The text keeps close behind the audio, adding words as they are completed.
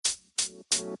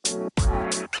Hi,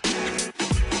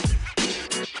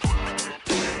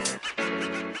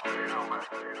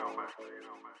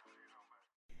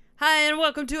 and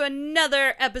welcome to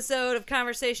another episode of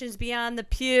Conversations Beyond the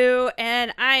Pew.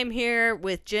 And I'm here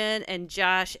with Jen and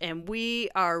Josh, and we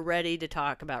are ready to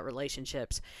talk about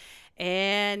relationships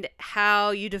and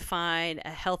how you define a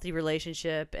healthy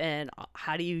relationship and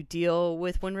how do you deal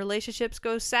with when relationships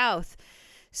go south.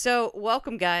 So,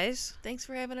 welcome, guys. Thanks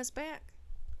for having us back.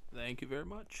 Thank you very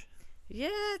much. Yeah,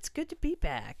 it's good to be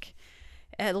back.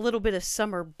 A little bit of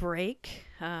summer break.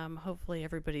 Hopefully,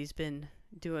 everybody's been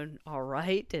doing all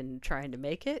right and trying to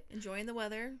make it. Enjoying the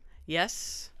weather.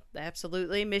 Yes,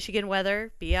 absolutely. Michigan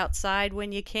weather. Be outside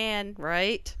when you can,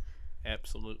 right?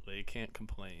 Absolutely. Can't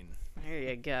complain. There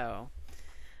you go.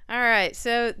 All right.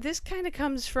 So this kind of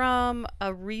comes from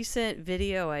a recent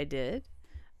video I did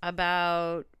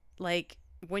about like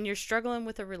when you're struggling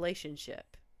with a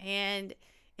relationship. And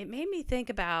it made me think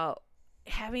about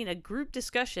having a group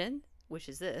discussion, which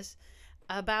is this,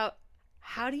 about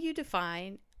how do you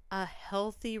define a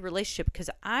healthy relationship,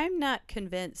 because I'm not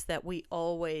convinced that we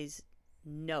always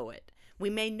know it.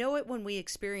 We may know it when we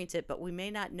experience it, but we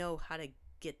may not know how to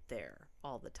get there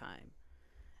all the time.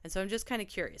 And so I'm just kind of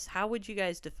curious, how would you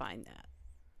guys define that?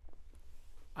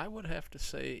 I would have to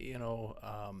say,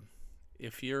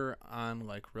 if you're on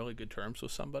like really good terms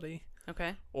with somebody,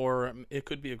 Okay. or it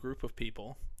could be a group of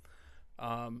people,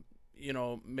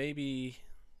 maybe,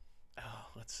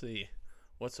 let's see,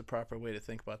 what's the proper way to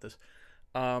think about this?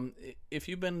 If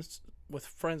you've been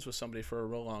friends with somebody for a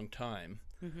real long time,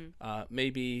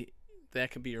 maybe that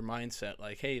could be your mindset.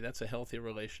 Like, hey, that's a healthy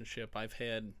relationship. I've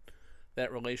had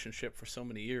that relationship for so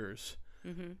many years.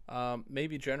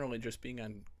 Maybe generally just being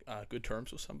on good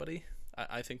terms with somebody.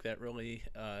 I think that really,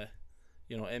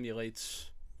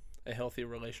 emulates a healthy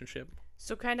relationship.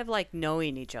 So kind of like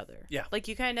knowing each other. Yeah. Like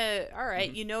you kind of, all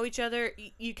right, you know each other.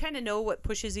 You kind of know what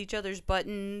pushes each other's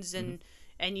buttons and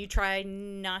you try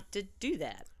not to do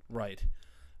that. Right.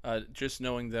 Just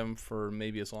knowing them for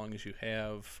maybe as long as you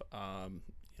have,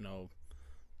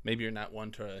 maybe you're not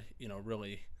one to,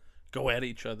 really go at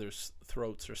each other's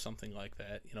throats or something like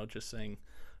that. Just saying,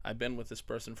 I've been with this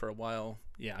person for a while.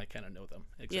 Yeah, I kind of know them.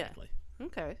 Exactly. Yeah.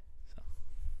 Okay. So.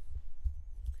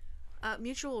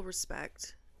 Mutual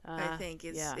respect, I think,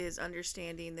 is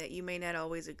understanding that you may not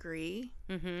always agree,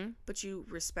 but you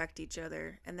respect each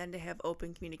other, and then to have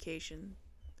open communication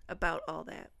about all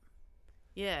that.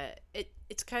 Yeah,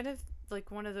 it's kind of like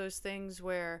one of those things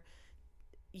where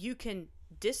you can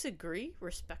disagree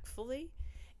respectfully,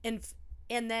 and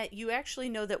that you actually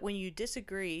know that when you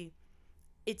disagree,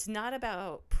 it's not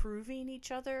about proving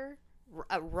each other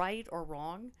right or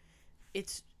wrong.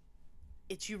 It's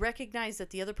you recognize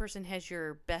that the other person has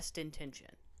your best intention.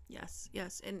 Yes,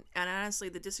 and honestly,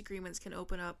 the disagreements can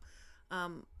open up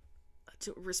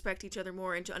to respect each other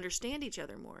more and to understand each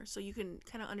other more, so you can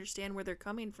kind of understand where they're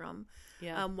coming from,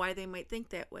 why they might think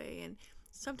that way. And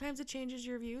sometimes it changes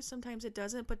your view, sometimes it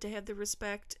doesn't, but to have the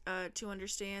respect to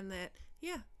understand that,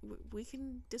 we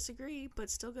can disagree but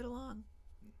still get along.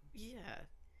 Yeah,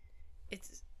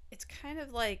 it's kind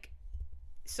of like,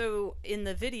 so in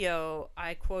the video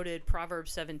I quoted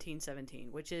Proverbs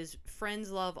 17:17, which is,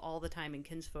 friends love all the time and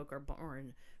kinsfolk are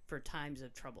born for times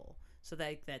of trouble. So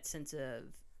that sense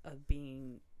of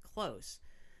being close.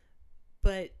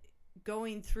 But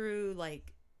going through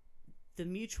like the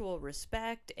mutual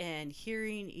respect and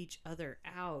hearing each other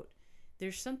out,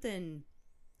 there's something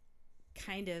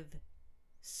kind of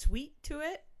sweet to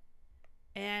it.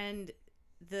 And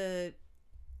the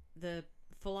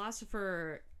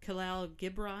philosopher Khalil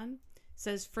Gibran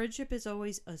says friendship is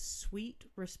always a sweet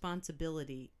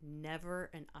responsibility, never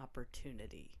an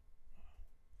opportunity.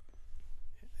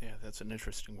 Yeah, that's an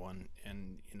interesting one.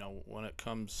 And, when it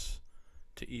comes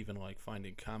to even like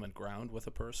finding common ground with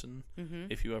a person,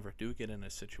 if you ever do get in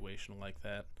a situation like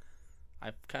that,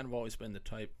 I've kind of always been the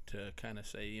type to kind of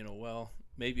say, well,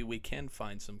 maybe we can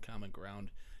find some common ground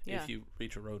if you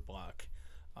reach a roadblock.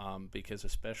 Because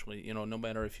especially, no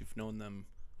matter if you've known them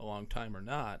a long time or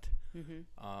not,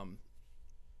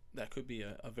 that could be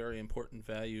a very important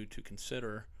value to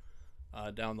consider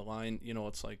down the line.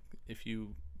 It's like if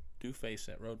you do face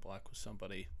that roadblock with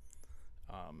somebody,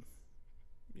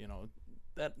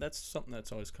 that's something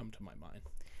that's always come to my mind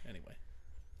anyway.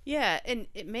 Yeah, and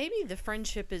maybe the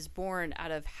friendship is born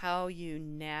out of how you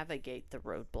navigate the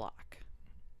roadblock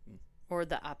or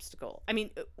the obstacle. I mean,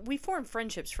 we form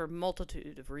friendships for a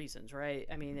multitude of reasons, right?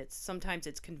 I mean, sometimes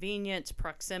it's convenience,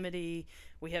 proximity,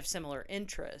 we have similar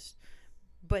interests.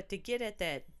 But to get at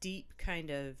that deep kind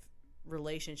of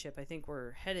relationship I think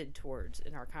we're headed towards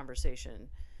in our conversation,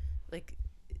 like,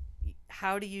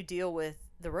 how do you deal with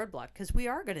the roadblock, because we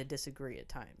are going to disagree at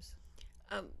times.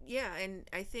 Yeah, and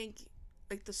I think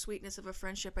like the sweetness of a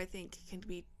friendship, I think can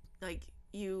be like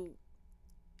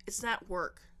it's not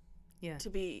work. Yeah.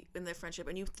 To be in the friendship,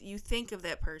 and you think of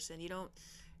that person. You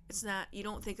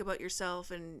don't think about yourself,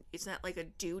 and it's not like a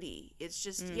duty. It's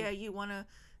just you want to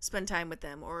spend time with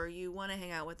them, or you want to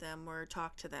hang out with them, or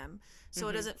talk to them. So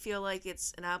it doesn't feel like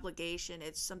it's an obligation.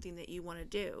 It's something that you want to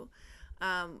do.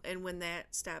 And when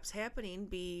that stops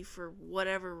happening, for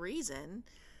whatever reason,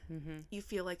 you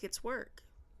feel like it's work.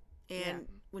 And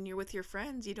when you're with your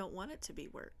friends, you don't want it to be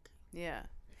work. Yeah.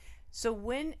 So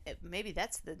maybe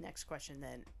that's the next question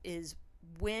then, is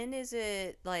when is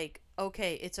it like,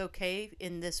 okay, it's okay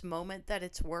in this moment that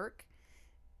it's work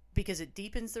because it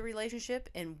deepens the relationship,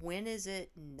 and when is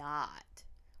it not?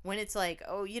 When it's like,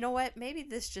 oh, you know what? Maybe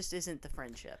this just isn't the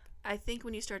friendship. I think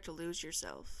when you start to lose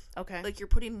yourself. Okay. Like you're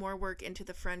putting more work into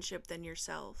the friendship than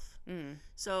yourself.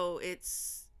 So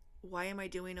it's, why am I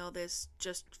doing all this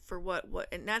just for what?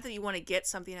 And not that you want to get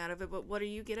something out of it, but what do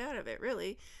you get out of it,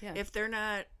 really? Yeah. If they're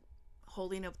not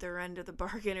holding up their end of the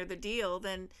bargain or the deal,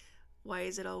 then why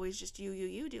is it always just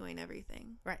you doing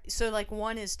everything? Right. So like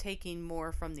one is taking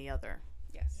more from the other.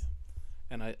 Yes.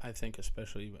 And I think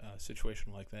especially a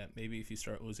situation like that, maybe if you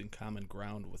start losing common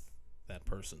ground with that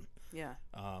person. Yeah.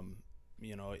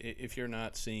 If you're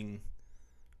not seeing,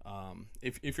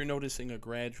 if you're noticing a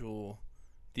gradual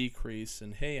decrease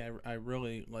and, hey, I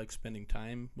really like spending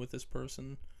time with this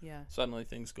person. Yeah. Suddenly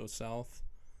things go south.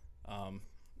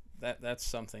 That's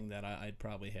something that I'd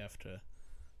probably have to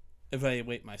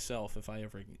evaluate myself if I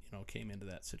ever came into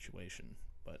that situation.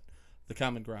 But the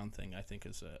common ground thing, I think,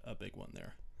 is a big one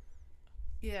there.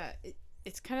 Yeah,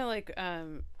 it's kind of like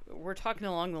we're talking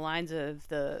along the lines of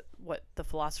what the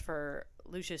philosopher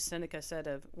Lucius Seneca said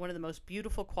of one of the most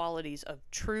beautiful qualities of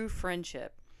true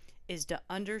friendship is to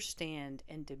understand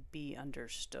and to be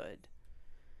understood.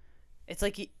 It's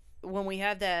like when we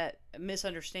have that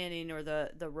misunderstanding or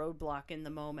the roadblock in the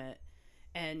moment,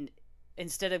 and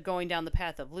instead of going down the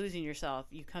path of losing yourself,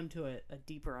 you come to a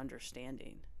deeper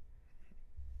understanding.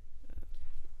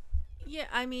 Yeah,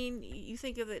 I mean, you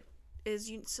think of it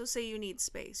as so say you need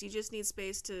space. You just need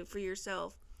space for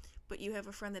yourself, but you have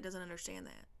a friend that doesn't understand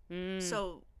that.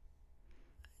 So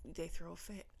they throw a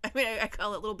fit. I mean, I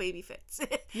call it little baby fits.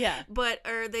 Yeah.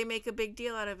 Or they make a big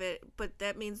deal out of it, but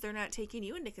that means they're not taking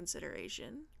you into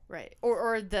consideration. Right.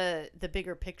 Or the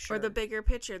bigger picture. Or the bigger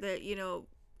picture that,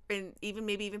 and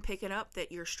maybe even picking up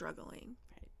that you're struggling.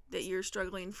 Right. That you're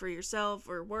struggling for yourself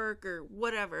or work or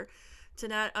whatever, to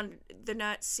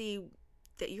not see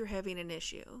that you're having an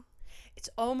issue. It's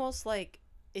almost like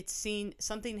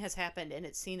something has happened and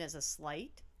it's seen as a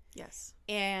slight. Yes.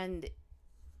 And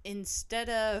instead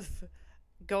of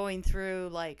going through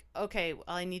like, okay, well,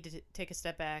 I need to take a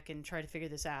step back and try to figure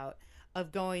this out,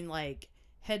 of going like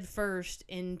head first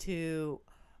into,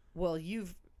 well,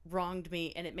 you've wronged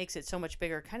me, and it makes it so much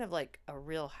bigger, kind of like a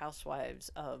Real Housewives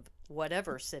of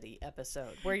whatever city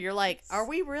episode, where you're like, are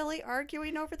we really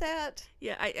arguing over that?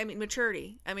 Yeah, I mean,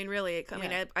 maturity. I mean, really,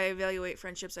 I evaluate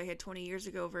friendships I had 20 years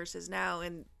ago versus now,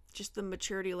 and just the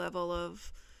maturity level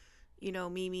of,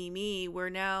 me, where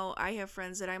now I have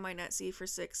friends that I might not see for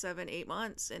 6, 7, 8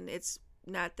 months, and it's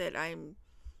not that I'm,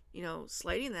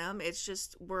 slighting them. It's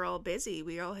just we're all busy.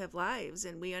 We all have lives,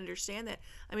 and we understand that.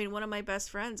 I mean, one of my best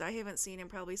friends, I haven't seen in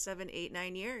probably 7, 8,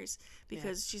 9 years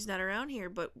because she's not around here,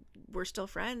 but we're still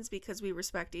friends because we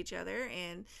respect each other,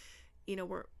 and,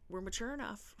 we're mature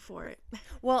enough for it.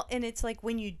 Well, and it's like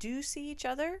when you do see each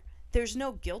other, there's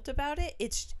no guilt about it.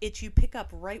 It's you pick up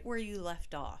right where you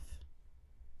left off.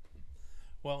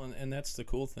 Well, and that's the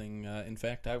cool thing. In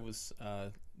fact, that was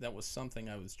something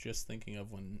I was just thinking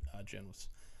of when Jen was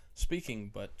speaking.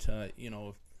 But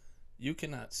you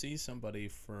cannot see somebody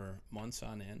for months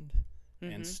on end,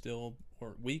 and still,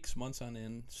 or weeks, months on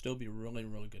end, still be really,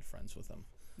 really good friends with them.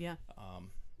 Yeah.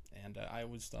 And I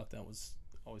always thought that was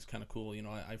always kind of cool.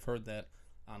 I've heard that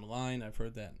online. I've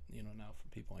heard that now from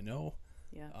people I know.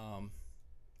 Yeah.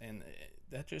 And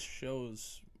that just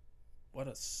shows what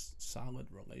a solid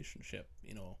relationship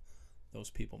those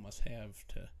people must have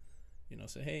to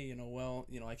say, hey,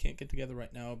 I can't get together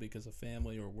right now because of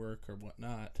family or work or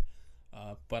whatnot,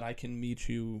 but I can meet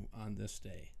you on this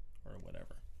day or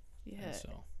whatever. Yeah. And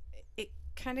so it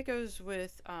kind of goes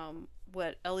with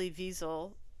what Elie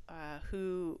Wiesel,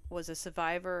 who was a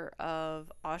survivor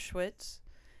of Auschwitz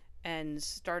and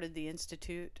started the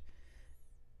Institute,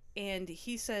 and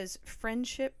he says,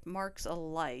 friendship marks a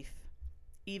life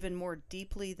even more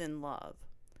deeply than love.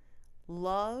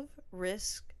 Love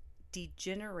risks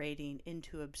degenerating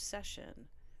into obsession.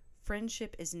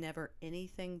 Friendship is never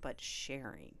anything but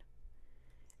sharing.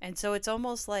 And so it's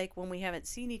almost like when we haven't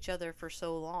seen each other for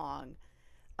so long,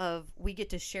 of we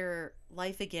get to share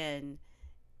life again,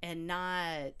 and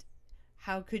not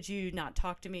how could you not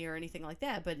talk to me or anything like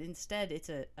that, but instead it's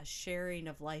a sharing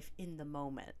of life in the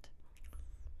moment.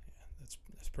 Yeah,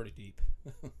 that's pretty deep.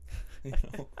 You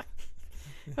know.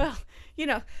 Well,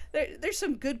 there's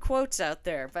some good quotes out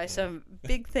there by some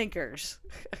big thinkers.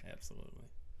 Absolutely.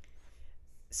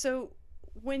 So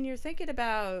when you're thinking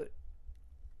about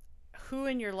who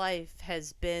in your life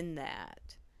has been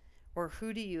that, or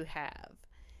who do you have,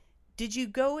 did you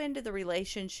go into the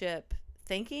relationship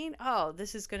thinking, oh,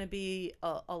 this is going to be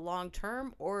a long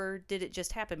term, or did it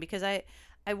just happen? Because I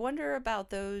wonder about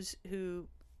those who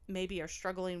maybe are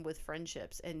struggling with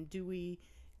friendships, and do we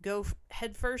go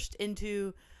headfirst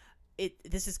into it,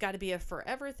 this has got to be a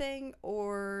forever thing,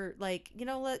 or like,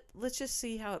 let's just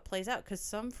see how it plays out, because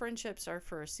some friendships are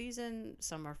for a season,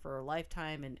 some are for a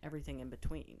lifetime, and everything in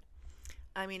between.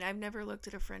 I mean, I've never looked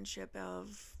at a friendship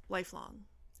of lifelong.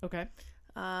 Okay.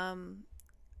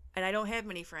 And I don't have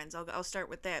many friends. I'll start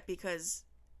with that, because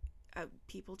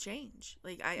people change.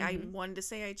 Like I wanted to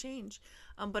say I change,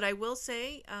 but I will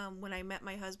say when I met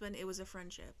my husband, it was a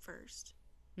friendship first.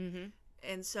 Mm-hmm.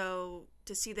 And so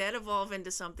to see that evolve into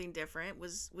something different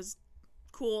was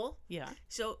cool. Yeah.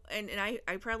 So and I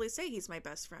probably say he's my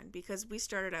best friend, because we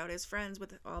started out as friends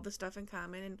with all the stuff in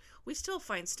common, and we still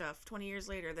find stuff 20 years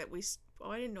later that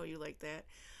I didn't know you like that.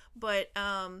 But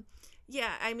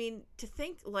yeah, I mean, to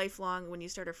think lifelong when you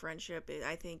start a friendship,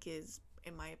 I think is,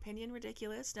 in my opinion,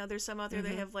 ridiculous. Now, there's some out there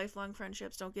that have lifelong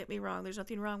friendships. Don't get me wrong. There's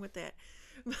nothing wrong with that.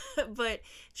 But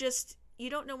just, you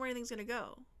don't know where anything's going to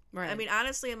go. Right. I mean,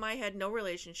 honestly, in my head, no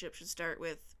relationship should start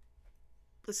with,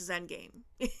 this is endgame.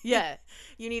 Yeah.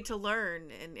 You need to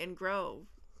learn and grow.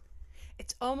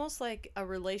 It's almost like a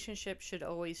relationship should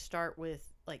always start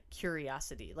with, like,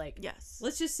 curiosity. Like, yes,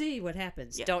 let's just see what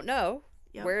happens. Yeah. Don't know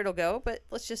Yep. where it'll go, but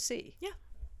let's just see. Yeah.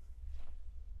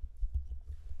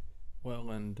 Well,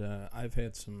 and I've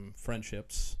had some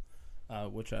friendships,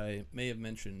 which I may have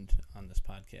mentioned on this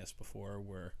podcast before,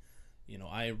 where,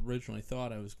 I originally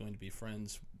thought I was going to be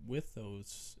friends with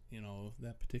those,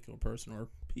 that particular person or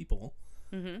people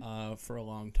for a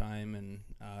long time, and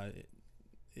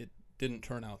it didn't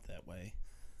turn out that way.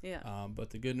 Yeah. But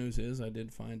the good news is I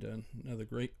did find another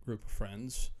great group of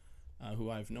friends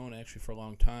who I've known actually for a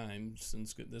long time,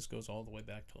 since this goes all the way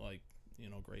back to, like,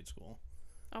 grade school.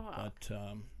 Oh, wow. But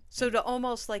so to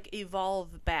almost like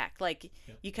evolve back, like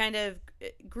you kind of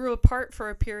grew apart for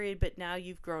a period, but now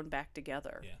you've grown back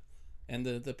together. Yeah. And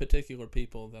the particular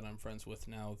people that I'm friends with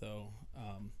now, though,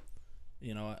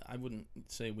 I wouldn't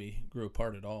say we grew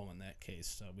apart at all in that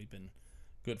case. We've been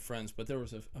good friends, but there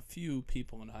was a few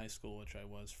people in high school which I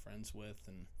was friends with,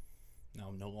 and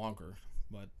now no longer.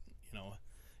 But,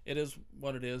 it is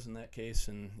what it is in that case,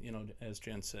 and, as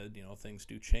Jen said, things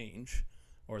do change,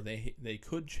 or they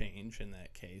could change in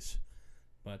that case.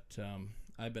 But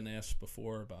I've been asked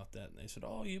before about that, and they said,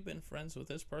 oh, you've been friends with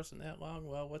this person that long?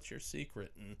 Well, what's your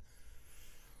secret? And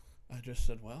I just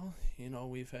said, well,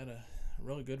 we've had a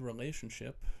really good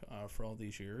relationship for all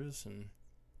these years, and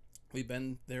we've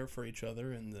been there for each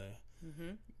other in the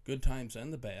good times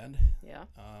and the bad. Yeah.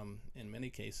 In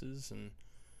many cases, and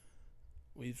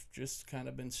we've just kind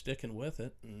of been sticking with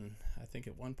it. And I think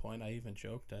at one point I even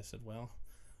joked, I said, well,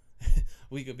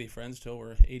 we could be friends till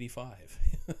we're 85.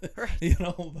 Right.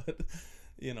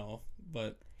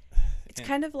 But it's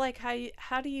kind of like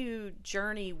how do you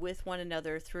journey with one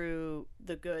another through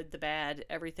the good, the bad,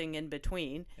 everything in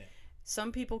between. Yeah.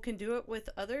 Some people can do it with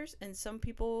others, and some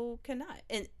people cannot.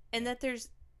 And that there's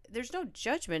no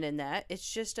judgment in that. It's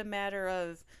just a matter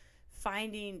of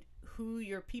finding who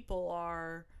your people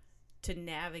are to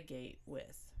navigate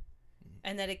with.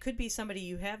 And that it could be somebody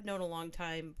you have known a long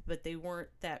time, but they weren't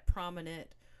that prominent,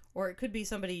 or it could be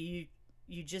somebody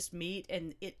you just meet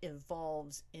and it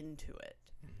evolves into it.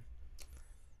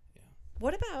 Yeah.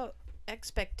 What about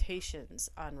expectations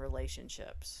on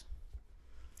relationships?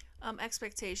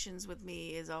 Expectations with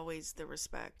me is always the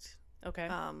respect. Okay.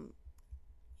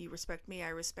 You respect me, I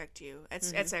respect you.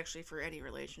 It's actually for any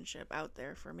relationship out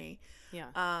there for me.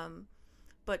 Yeah.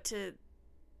 But to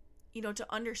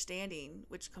understanding,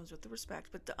 which comes with the respect,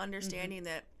 but the understanding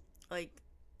that, like,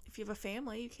 if you have a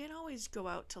family, you can't always go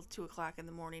out till 2:00 in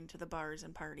the morning to the bars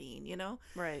and partying,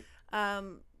 Right.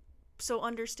 So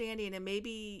understanding, and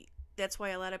maybe that's why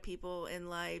a lot of people in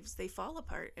lives, they fall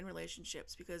apart in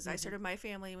relationships, because I started my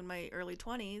family in my early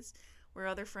 20s where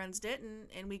other friends didn't,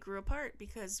 and we grew apart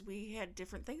because we had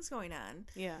different things going on.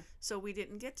 Yeah. So we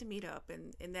didn't get to meet up,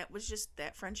 and that was just,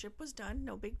 that friendship was done.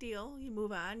 No big deal. You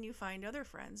move on, you find other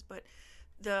friends, but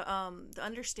the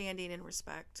understanding and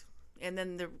respect And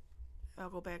then I'll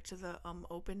go back to the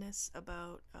openness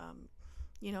about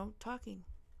talking.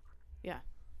 Yeah.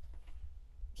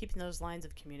 Keeping those lines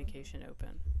of communication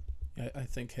open. I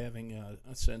think having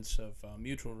a sense of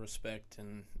mutual respect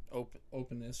and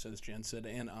openness, as Jen said,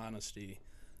 and honesty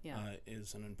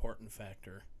is an important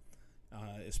factor,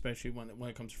 especially when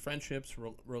it comes to friendships,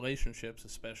 relationships,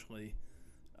 especially,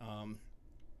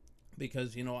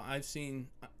 because I've seen,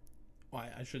 well,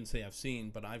 I shouldn't say I've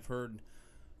seen, but I've heard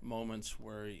moments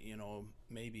where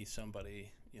maybe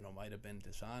somebody might have been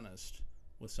dishonest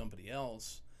with somebody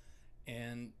else,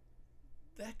 and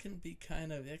that can be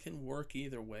it can work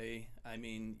either way. I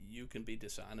mean, you can be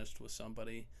dishonest with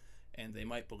somebody and they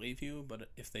might believe you, but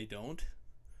if they don't,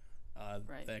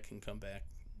 that can come back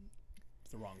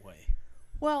the wrong way.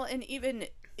 Well, and even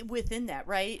within that,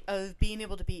 right, of being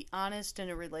able to be honest in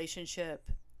a relationship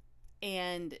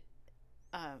and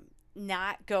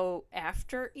not go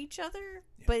after each other,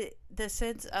 but the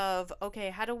sense of, okay,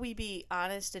 how do we be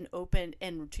honest and open,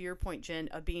 and to your point, Jen,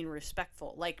 of being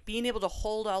respectful, like being able to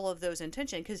hold all of those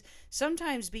intentions, because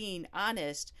sometimes being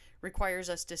honest requires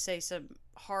us to say some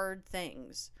hard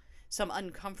things, some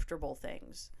uncomfortable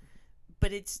things,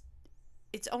 but it's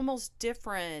almost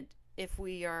different if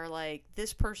we are like,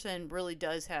 this person really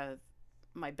does have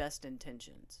my best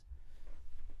intentions.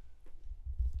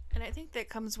 And I think that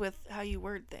comes with how you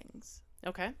word things.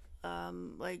 Okay.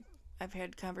 Like, I've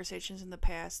had conversations in the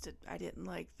past that I didn't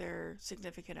like their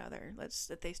significant other.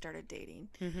 That they started dating.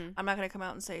 Mm-hmm. I'm not going to come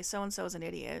out and say so-and-so is an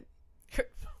idiot.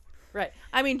 Right.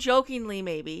 I mean, jokingly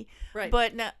maybe. Right.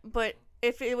 But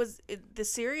if it was, the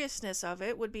seriousness of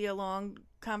it would be a long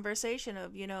conversation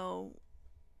of,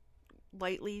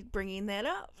 lightly bringing that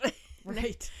up.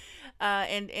 Right.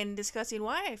 And discussing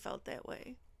why I felt that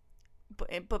way.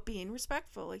 But being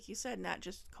respectful, like you said, not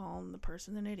just calling the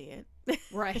person an idiot.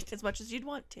 Right. As much as you'd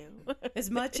want to. As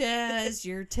much as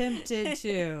you're tempted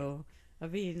to.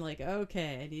 Of being like,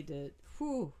 okay, I need to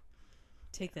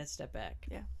take that step back.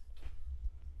 Yeah.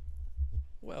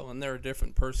 Well, and there are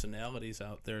different personalities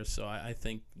out there, so I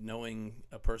think knowing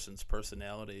a person's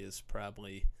personality is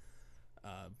probably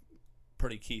a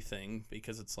pretty key thing,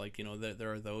 because it's like,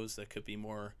 there are those that could be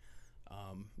more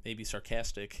maybe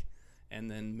sarcastic, and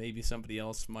then maybe somebody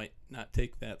else might not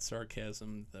take that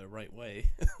sarcasm the right way.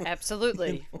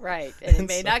 Absolutely. Right. And it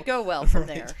may not go well from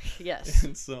there. Yes.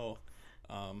 And so,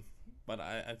 but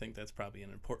I think that's probably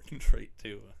an important trait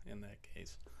too in that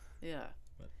case. Yeah.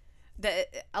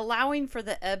 Allowing for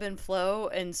the ebb and flow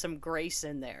and some grace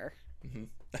in there. Mm-hmm.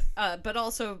 But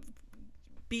also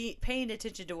paying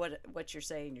attention to what you're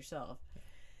saying yourself.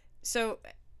 So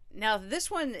now this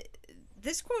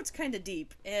quote's kind of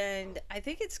deep, and I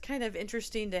think it's kind of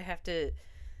interesting to have to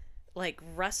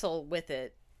wrestle with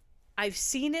it. I've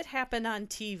seen it happen on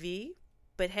TV,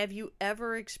 but have you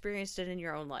ever experienced it in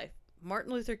your own life?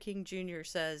 Martin Luther King Jr.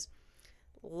 says,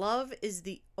 "Love is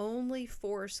the only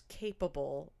force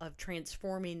capable of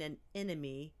transforming an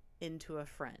enemy into a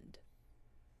friend."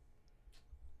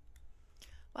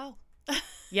 Wow.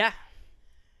 Yeah.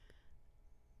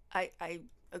 I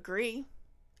agree.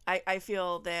 I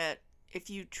feel that if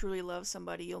you truly love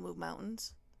somebody, you'll move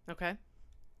mountains. Okay.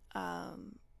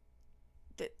 That's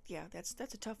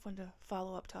a tough one to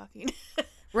follow up talking.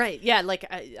 Right. Yeah.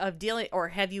 Of dealing, or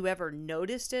have you ever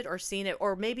noticed it or seen it,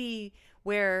 or maybe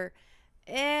where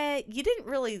you didn't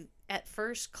really at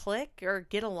first click or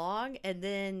get along, and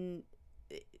then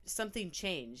something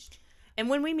changed. And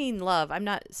when we mean love, I'm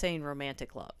not saying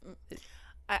romantic love.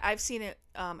 I've seen it.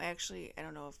 Actually, I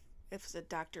don't know if it's a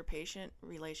doctor-patient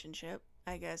relationship.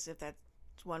 I guess if that's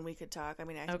one we could talk. I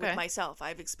mean, with myself,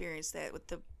 I've experienced that with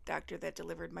the doctor that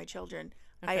delivered my children.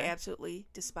 Okay. I absolutely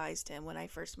despised him when I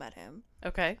first met him.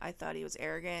 Okay. I thought he was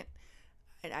arrogant,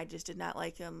 and I just did not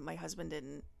like him. My husband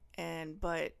didn't.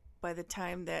 But by the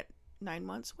time that 9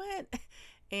 months went,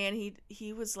 and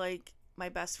he was like my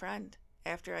best friend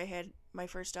after I had my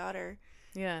first daughter.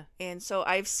 Yeah. And so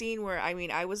I've seen where,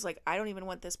 I was like, I don't even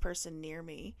want this person near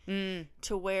me,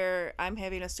 to where I'm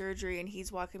having a surgery and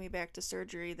he's walking me back to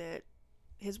surgery that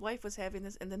his wife was having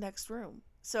this in the next room.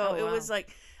 So it was like,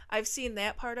 I've seen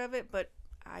that part of it, but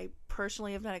I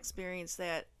personally have not experienced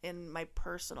that in my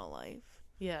personal life.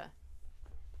 Yeah.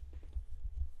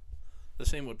 The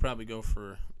same would probably go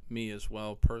for me as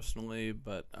well personally,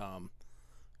 but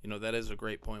that is a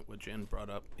great point what Jen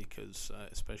brought up, because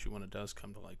especially when it does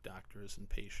come to doctors and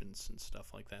patients and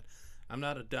stuff like that. I'm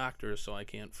not a doctor, so I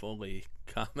can't fully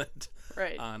comment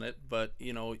on it, but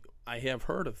I have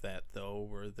heard of that though,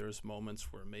 where there's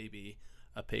moments where maybe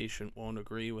a patient won't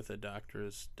agree with a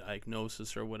doctor's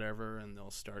diagnosis or whatever, and they'll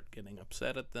start getting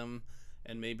upset at them,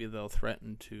 and maybe they'll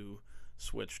threaten to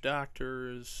switch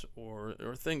doctors or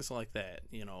things like that,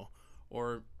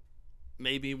 or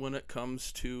maybe when it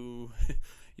comes to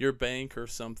your bank or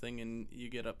something and you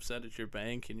get upset at your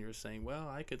bank and you're saying, well,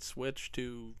 I could switch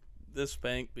to this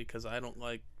bank because I don't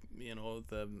like,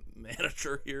 the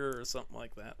manager here or something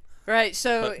like that. Right.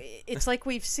 So it's like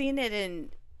we've seen it in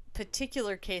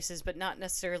particular cases, but not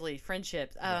necessarily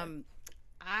friendship. Right.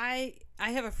 I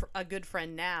have a good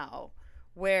friend now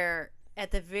where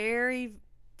at the very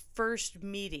first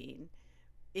meeting,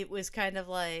 it was kind of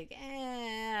like,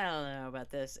 I don't know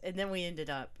about this. And then we ended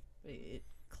up, it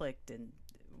clicked and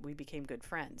we became good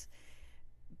friends.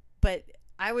 But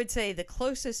I would say the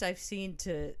closest I've seen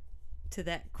to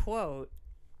that quote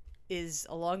is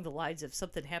along the lines of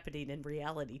something happening in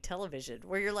reality television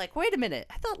where you're like, wait a minute,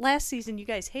 I thought last season you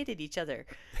guys hated each other.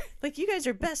 Like, you guys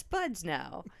are best buds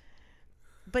now.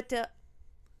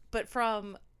 But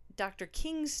from Dr.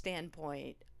 King's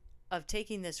standpoint of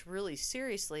taking this really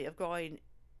seriously, of going,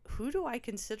 who do I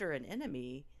consider an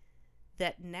enemy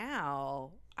that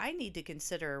now I need to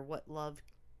consider what love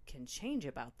can change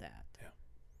about that?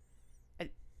 Yeah.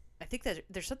 I think that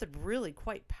there's something really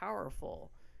quite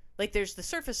powerful. Like, there's the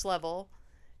surface level,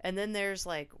 and then there's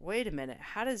like, wait a minute,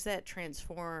 how does that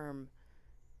transform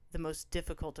the most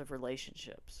difficult of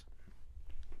relationships?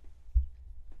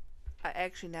 I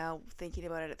actually, now thinking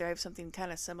about it, I have something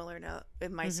kind of similar now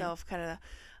in myself, kind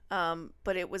of,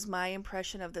 but it was my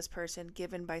impression of this person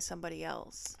given by somebody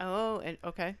else. Oh, and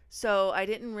okay. So I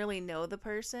didn't really know the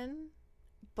person,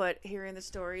 but hearing the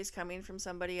stories coming from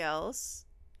somebody else,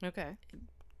 Okay.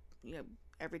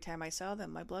 every time I saw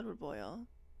them, my blood would boil.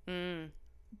 Mm.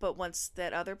 But once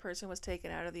that other person was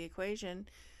taken out of the equation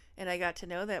and I got to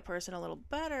know that person a little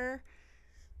better,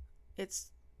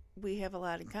 we have a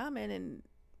lot in common, and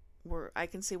I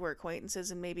can see we're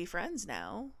acquaintances and maybe friends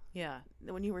now. Yeah.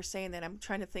 When you were saying that, I'm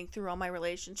trying to think through all my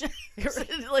relationships,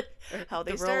 like how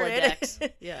they The started.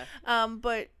 Rolodex. Yeah.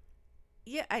 But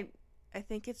yeah, I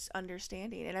think it's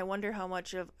understanding, and I wonder how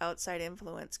much of outside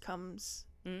influence comes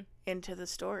into the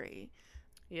story.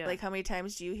 Yeah. Like, how many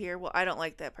times do you hear, well, I don't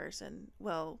like that person.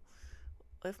 Well,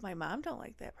 if my mom don't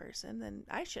like that person, then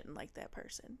I shouldn't like that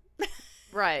person.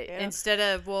 Right. Yeah. Instead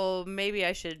of, well, maybe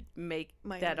I should make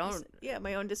my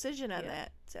own decision on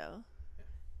that. So.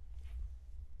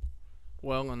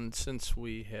 Well, and since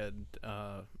we had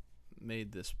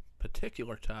made this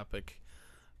particular topic,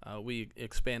 we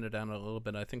expanded on it a little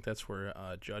bit. I think that's where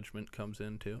judgment comes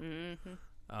into.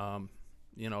 Mm-hmm.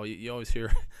 You always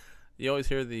hear,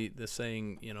 the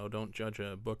saying, don't judge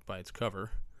a book by its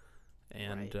cover,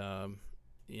 and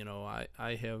right.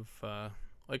 I have,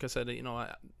 like I said,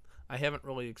 I haven't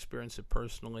really experienced it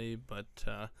personally, but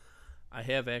I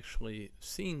have actually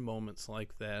seen moments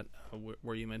like that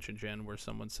where you mentioned, Jen, where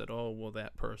someone said, oh, well,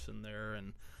 that person there,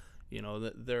 and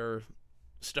that they're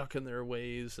stuck in their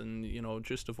ways, and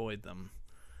just avoid them.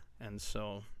 And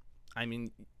so, I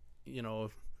mean,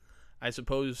 I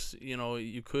suppose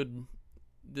you could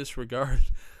disregard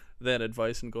that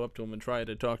advice and go up to them and try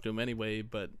to talk to them anyway,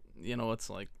 but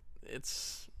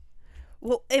it's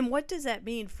well, and what does that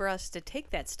mean for us to take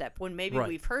that step when maybe right.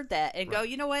 we've heard that and right. go,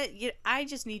 you know what, I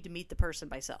just need to meet the person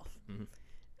myself.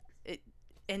 Mm-hmm.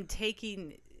 And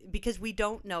taking, because we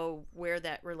don't know where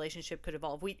that relationship could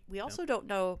evolve. We also don't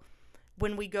know,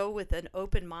 when we go with an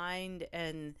open mind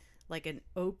and like an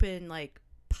open, like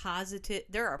positive,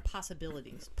 there are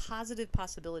positive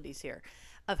possibilities here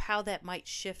of how that might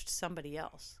shift somebody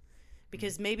else.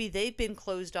 Because maybe they've been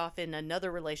closed off in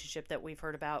another relationship that we've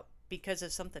heard about because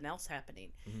of something else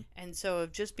happening. Mm-hmm. And so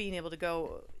of just being able to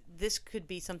go, this could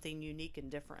be something unique and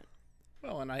different.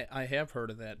 Well, and I have heard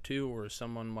of that too, where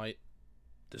someone might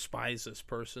despise this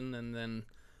person and then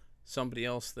somebody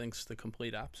else thinks the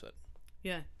complete opposite.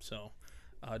 Yeah. So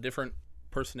different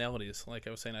personalities, like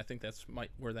I was saying, I think that's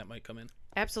where that might come in.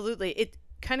 Absolutely. It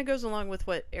kind of goes along with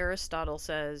what Aristotle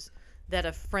says, that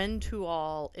a friend to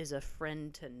all is a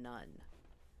friend to none.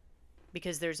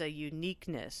 Because there's a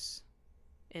uniqueness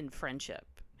in friendship.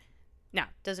 Now,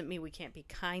 doesn't mean we can't be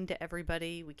kind to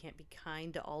everybody. We can't be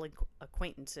kind to all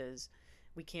acquaintances.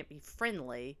 We can't be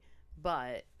friendly,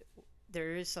 but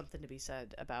there is something to be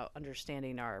said about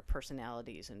understanding our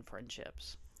personalities and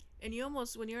friendships. And you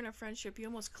almost, when you're in a friendship, you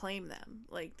almost claim them.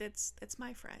 Like, that's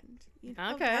my friend.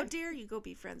 Okay. How dare you go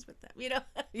be friends with them?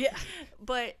 Yeah.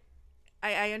 But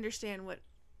I understand what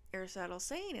Aristotle's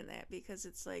saying in that, because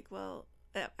it's like, well,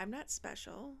 I'm not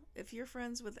special. If you're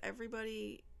friends with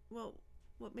everybody, well,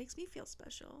 what makes me feel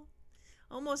special?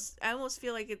 I almost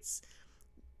feel like it's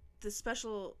the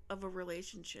special of a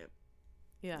relationship.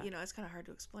 Yeah. It's kind of hard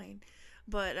to explain,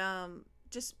 but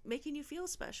just making you feel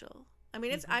special. I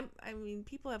mean, I mean,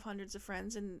 people have hundreds of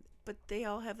friends, and but they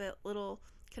all have that little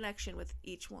connection with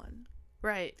each one.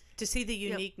 Right. To see the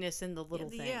uniqueness in the little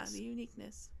things. Yeah, the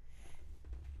uniqueness.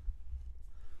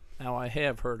 Now, I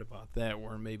have heard about that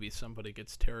where maybe somebody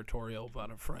gets territorial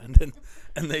about a friend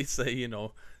and they say,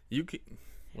 you can...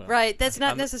 Well, right. That's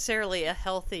not necessarily a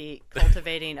healthy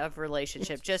cultivating of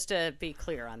relationship, just to be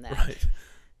clear on that. Right.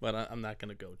 But I'm not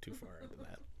going to go too far into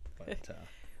that. But,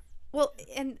 well,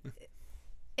 and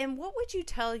what would you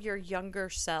tell your younger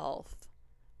self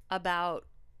about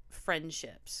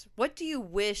friendships? What do you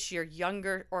wish your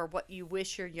younger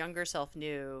self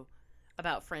knew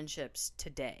about friendships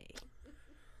today?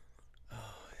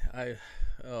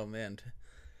 Oh man,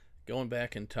 going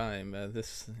back in time,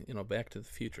 this, Back to the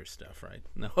Future stuff, right?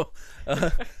 No,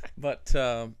 but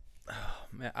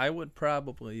man, I would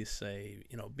probably say,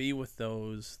 be with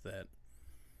those that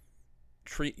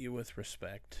treat you with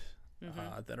respect,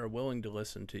 that are willing to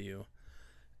listen to you,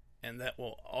 and that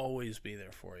will always be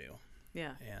there for you.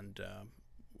 Yeah. And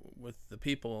with the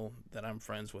people that I'm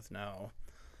friends with now,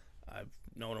 I've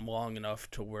known them long enough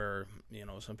to where,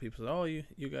 some people say, oh,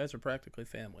 you guys are practically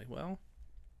family. Well,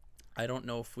 I don't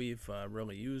know if we've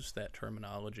really used that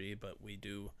terminology, but we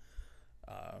do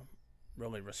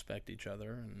really respect each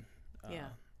other, and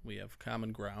we have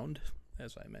common ground,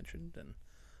 as I mentioned. And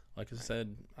like I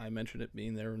said, I mentioned it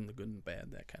being there in the good and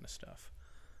bad, that kind of stuff.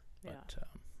 But,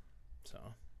 so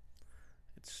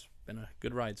it's been a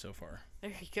good ride so far.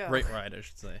 There you go. Great ride, I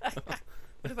should say.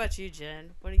 What about you,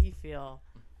 Jen? What do you feel?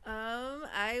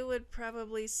 I would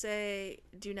probably say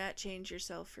do not change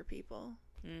yourself for people.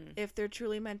 If they're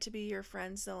truly meant to be your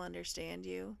friends, they'll understand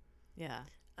you. Yeah.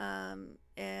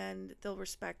 And they'll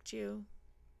respect you.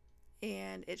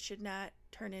 And it should not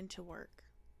turn into work.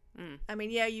 I mean,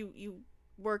 yeah, you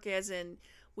work as in,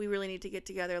 we really need to get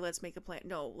together, let's make a plan.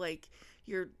 No, like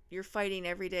you're fighting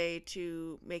every day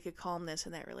to make a calmness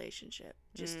in that relationship.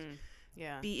 Just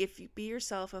be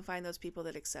yourself and find those people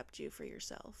that accept you for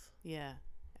yourself. Yeah,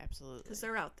 absolutely. Because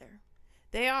they're out there.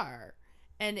 They are.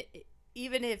 And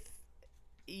even if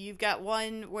you've got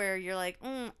one where you're like,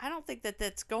 I don't think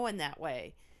that's going that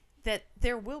way, that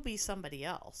there will be somebody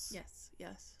else.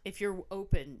 Yes. If you're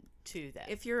open to that.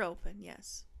 If you're open,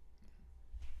 yes.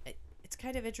 It's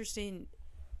kind of interesting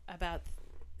about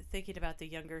thinking about the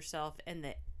younger self and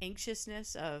the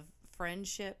anxiousness of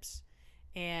friendships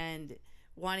and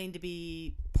wanting to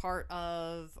be part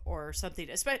of or something.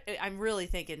 I'm really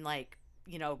thinking like,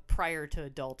 prior to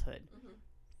adulthood.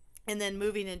 And then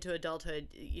moving into adulthood,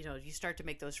 you start to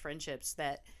make those friendships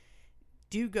that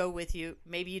do go with you.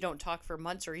 Maybe you don't talk for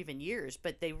months or even years,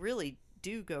 but they really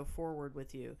do go forward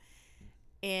with you.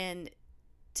 And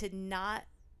to not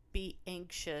be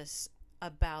anxious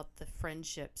about the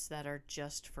friendships that are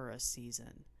just for a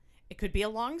season. It could be a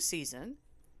long season,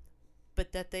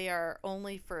 but that they are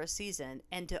only for a season,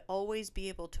 and to always be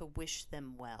able to wish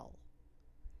them well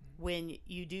when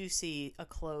you do see a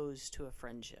close to a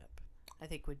friendship, I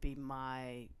think would be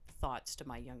my thoughts to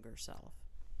my younger self.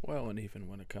 Well, and even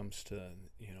when it comes to,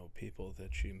 people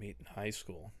that you meet in high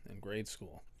school and grade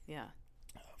school. Yeah.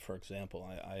 For example,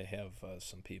 I have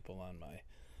some people on my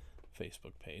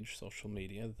Facebook page, social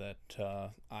media,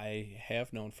 that I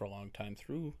have known for a long time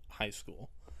through high school,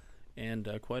 and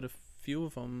quite a few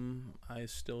of them I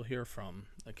still hear from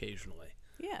occasionally.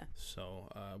 Yeah. So,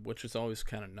 which is always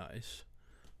kind of nice.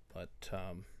 But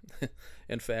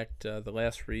in fact, the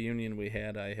last reunion we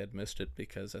had, I had missed it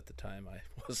because at the time I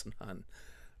wasn't on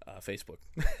Facebook.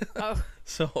 Oh.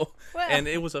 So, and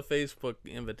it was a Facebook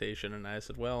invitation, and I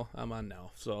said, well, I'm on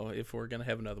now. So if we're going to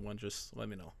have another one, just let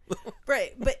me know.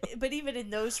 Right. But even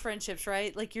in those friendships,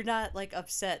 right? Like, you're not like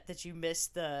upset that you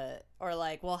missed or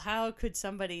like, well, how could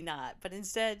somebody not? But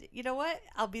instead, you know what?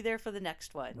 I'll be there for the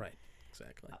next one. Right.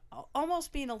 Exactly.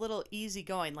 Almost being a little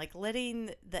easygoing, like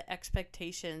letting the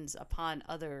expectations upon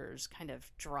others kind of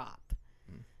drop.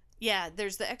 Yeah,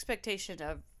 there's the expectation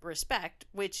of respect,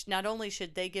 which not only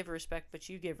should they give respect, but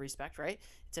you give respect, right?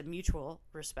 It's a mutual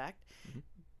respect.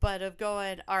 But of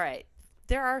going, all right,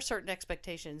 there are certain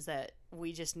expectations that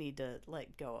we just need to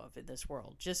let go of in this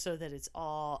world, just so that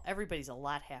everybody's a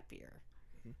lot happier.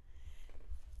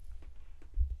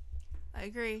 I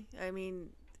agree. I mean,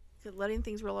 letting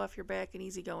things roll off your back and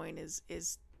easygoing is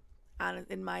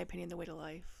in my opinion, the way to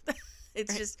life.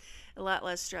 It's just a lot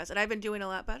less stress. And I've been doing a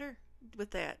lot better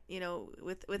with that,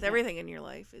 with everything in your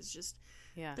life. Is just,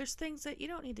 there's things that you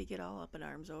don't need to get all up in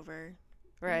arms over.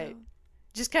 Right.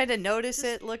 Just kind of notice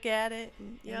it, look at it,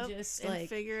 and just and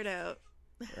figure it out.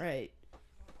 Right.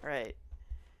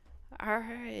 All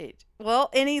right. Well,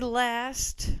 any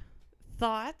last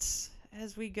thoughts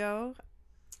as we go?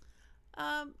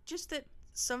 Just that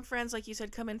some friends, like you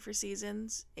said, come in for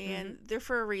seasons, and they're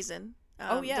for a reason.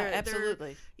 Oh yeah,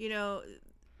 absolutely. You know,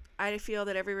 I feel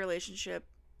that every relationship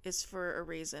is for a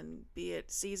reason, be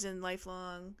it season,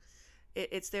 lifelong.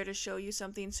 It's there to show you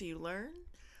something so you learn,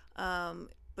 but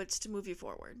it's to move you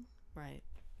forward. Right.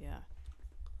 Yeah.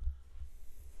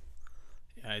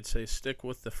 Yeah, I'd say stick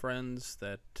with the friends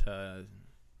that,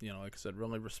 like I said,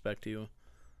 really respect you.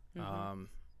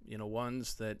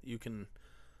 Ones that you can,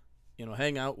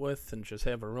 hang out with and just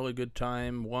have a really good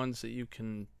time. Ones that you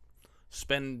can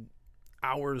spend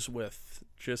hours with,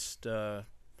 just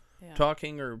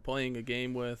talking or playing a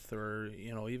game with, or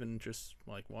even just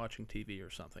like watching TV or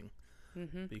something,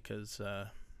 because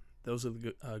those are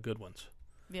the good ones.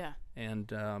 Yeah.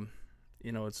 And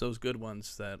it's those good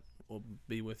ones that will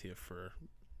be with you for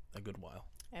a good while.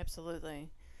 Absolutely.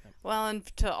 Yep. Well, and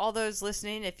to all those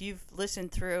listening, if you've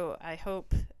listened through, I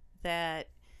hope that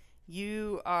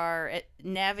you are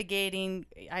navigating.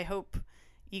 I hope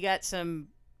you got some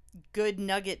good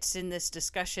nuggets in this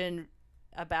discussion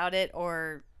about it,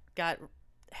 or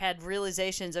had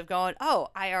realizations of going, oh,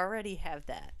 I already have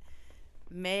that.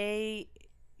 May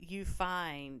you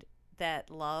find that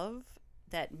love,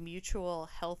 that mutual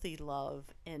healthy love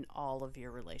in all of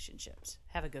your relationships.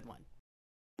 Have a good one.